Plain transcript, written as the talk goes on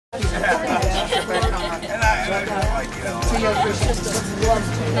And then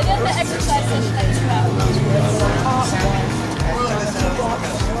the exercise session that you have.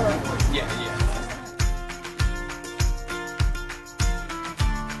 Yeah.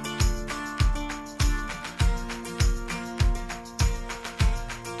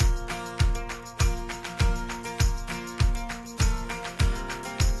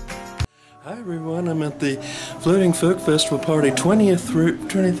 Hi everyone, I'm at the Floating Folk Festival Party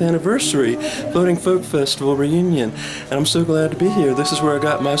 20th anniversary Floating Folk Festival reunion, and I'm so glad to be here. This is where I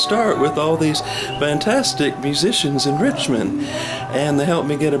got my start with all these fantastic musicians in Richmond, and they helped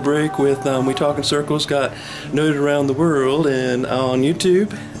me get a break with We Talk in Circles, got noted around the world and on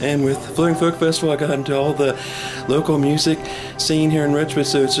YouTube, and with Floating Folk Festival I got into all the local music scene here in Richmond,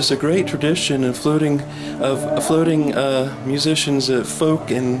 so it's just a great tradition of floating musicians, folk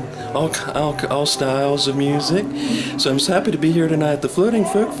and all styles of music. So I'm just happy to be here tonight at the Floating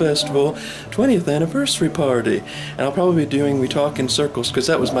Folk Festival 20th anniversary party, and I'll probably be doing We Talk in Circles because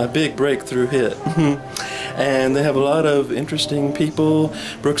that was my big breakthrough hit. And they have a lot of interesting people.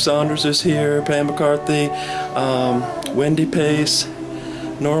 Brooke Saunders is here, Pam McCarthy, Wendy Pace,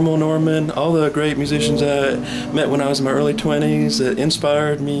 Normal Norman, all the great musicians I met when I was in my early 20s that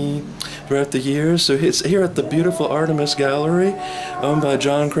inspired me throughout the years. So it's here at the beautiful Artemis Gallery, owned by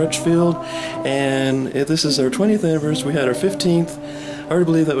John Crutchfield, and this is our 20th anniversary. We had our 15th. Hard to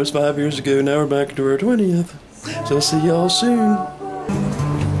believe that was 5 years ago. Now we're back to our 20th. So I'll see y'all soon.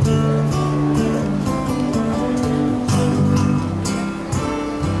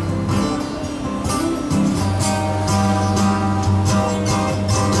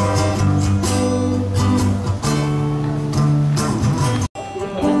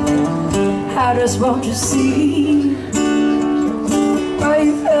 I just want to see why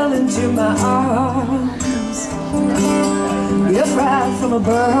you fell into my arms. Yes, right from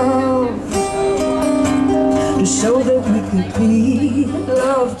above, to show that we can be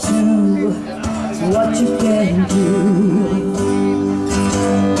love too. So what you can do.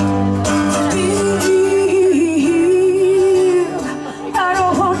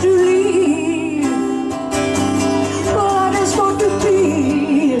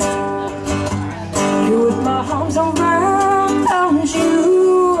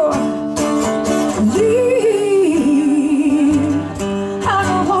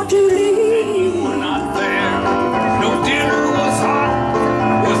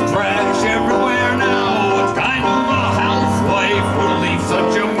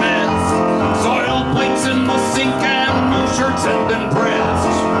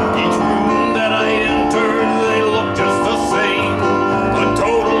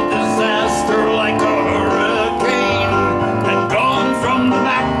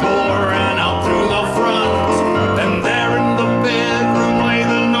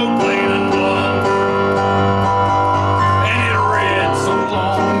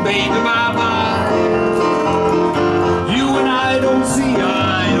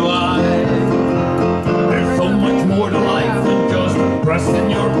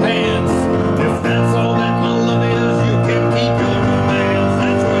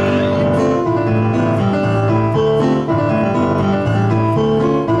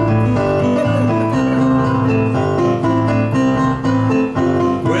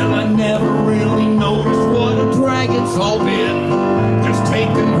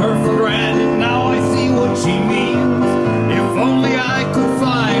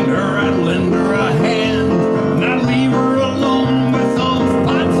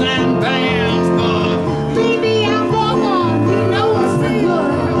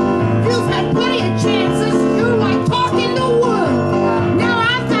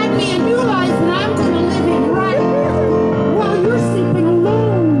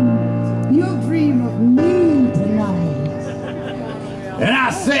 And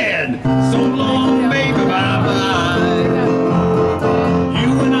I said, so long, baby, bye-bye. You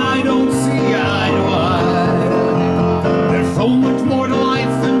and I don't see eye to eye. There's so much more to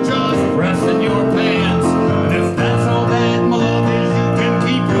life than just pressing your pants. And if that's all that my love is, you can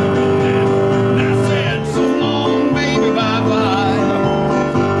keep your romance. And I said, so long, baby, bye-bye.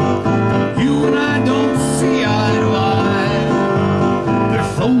 You and I don't see eye to eye.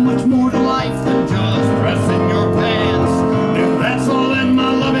 There's so much more to